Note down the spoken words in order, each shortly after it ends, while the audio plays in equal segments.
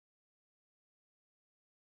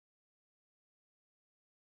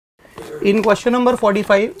In question number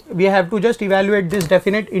 45, we have to just evaluate this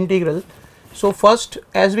definite integral. So first,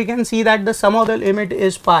 as we can see that the sum of the limit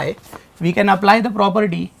is pi, we can apply the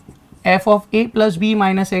property f of a plus b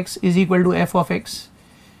minus x is equal to f of x,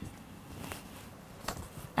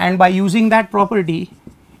 and by using that property,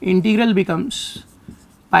 integral becomes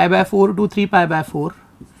pi by 4 to 3 pi by 4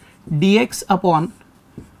 dx upon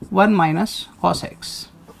 1 minus cos x.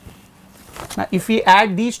 Now if we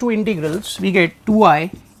add these two integrals, we get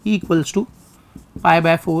 2I equals to pi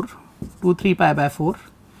by 4 to 3 pi by 4.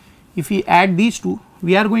 If we add these two,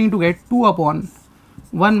 we are going to get 2 upon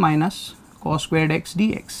 1 minus cos squared x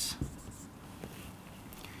dx.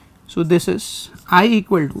 So this is I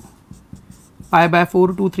equal to pi by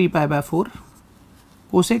 4 to 3 pi by 4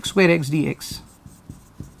 cosec square x dx,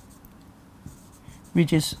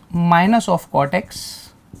 which is minus of cot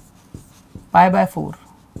x pi by 4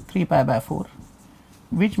 3 pi by 4,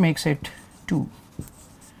 which makes it 2.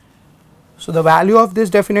 So the value of this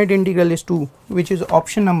definite integral is 2, which is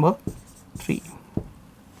option number 3.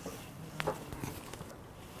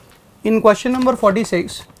 In question number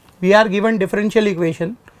 46, we are given differential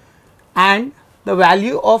equation and the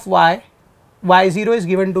value of y0 is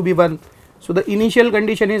given to be 1. So the initial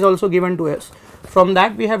condition is also given to us. From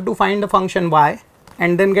that we have to find the function y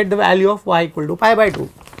and then get the value of y equal to pi by 2.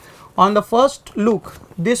 On the first look,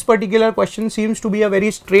 this particular question seems to be a very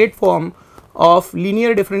straight form of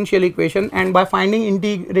linear differential equation, and by finding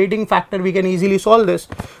integrating factor we can easily solve this.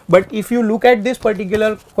 But if you look at this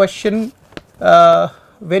particular question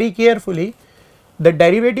very carefully, the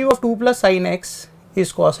derivative of 2 plus sin x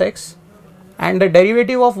is cos x, and the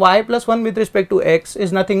derivative of y plus 1 with respect to x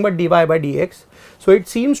is nothing but dy by dx. So it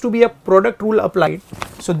seems to be a product rule applied.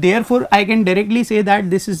 So therefore I can directly say that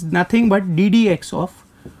this is nothing but ddx of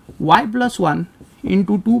y plus 1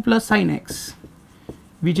 into 2 plus sin x,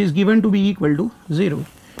 which is given to be equal to 0.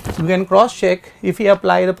 You can cross check if we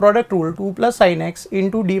apply the product rule 2 plus sin x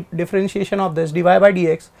into differentiation of this dy by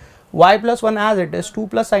dx, y plus 1 as it is, 2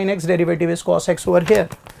 plus sin x derivative is cos x over here.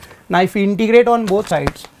 Now if we integrate on both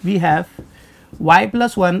sides, we have y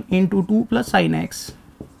plus 1 into 2 plus sin x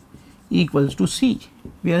equals to c,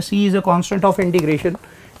 where c is a constant of integration,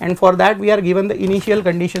 and for that we are given the initial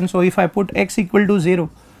condition. So if I put x equal to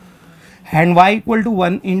 0 and y equal to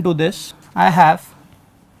 1 into this, I have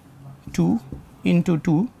 2 into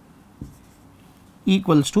 2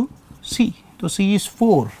 equals to c. So c is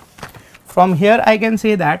 4. From here I can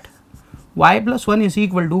say that y plus 1 is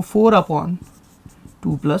equal to 4 upon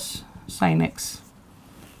 2 plus sin x,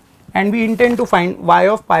 and we intend to find y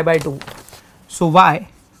of pi by 2. So y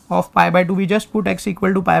of pi by 2, we just put x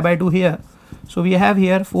equal to pi by 2 here. So we have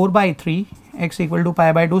here 4 by 3, x equal to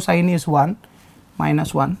pi by 2, sin is 1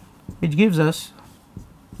 minus 1, which gives us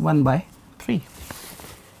 1 by 3.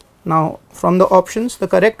 Now from the options, the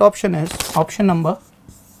correct option is option number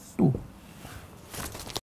 2.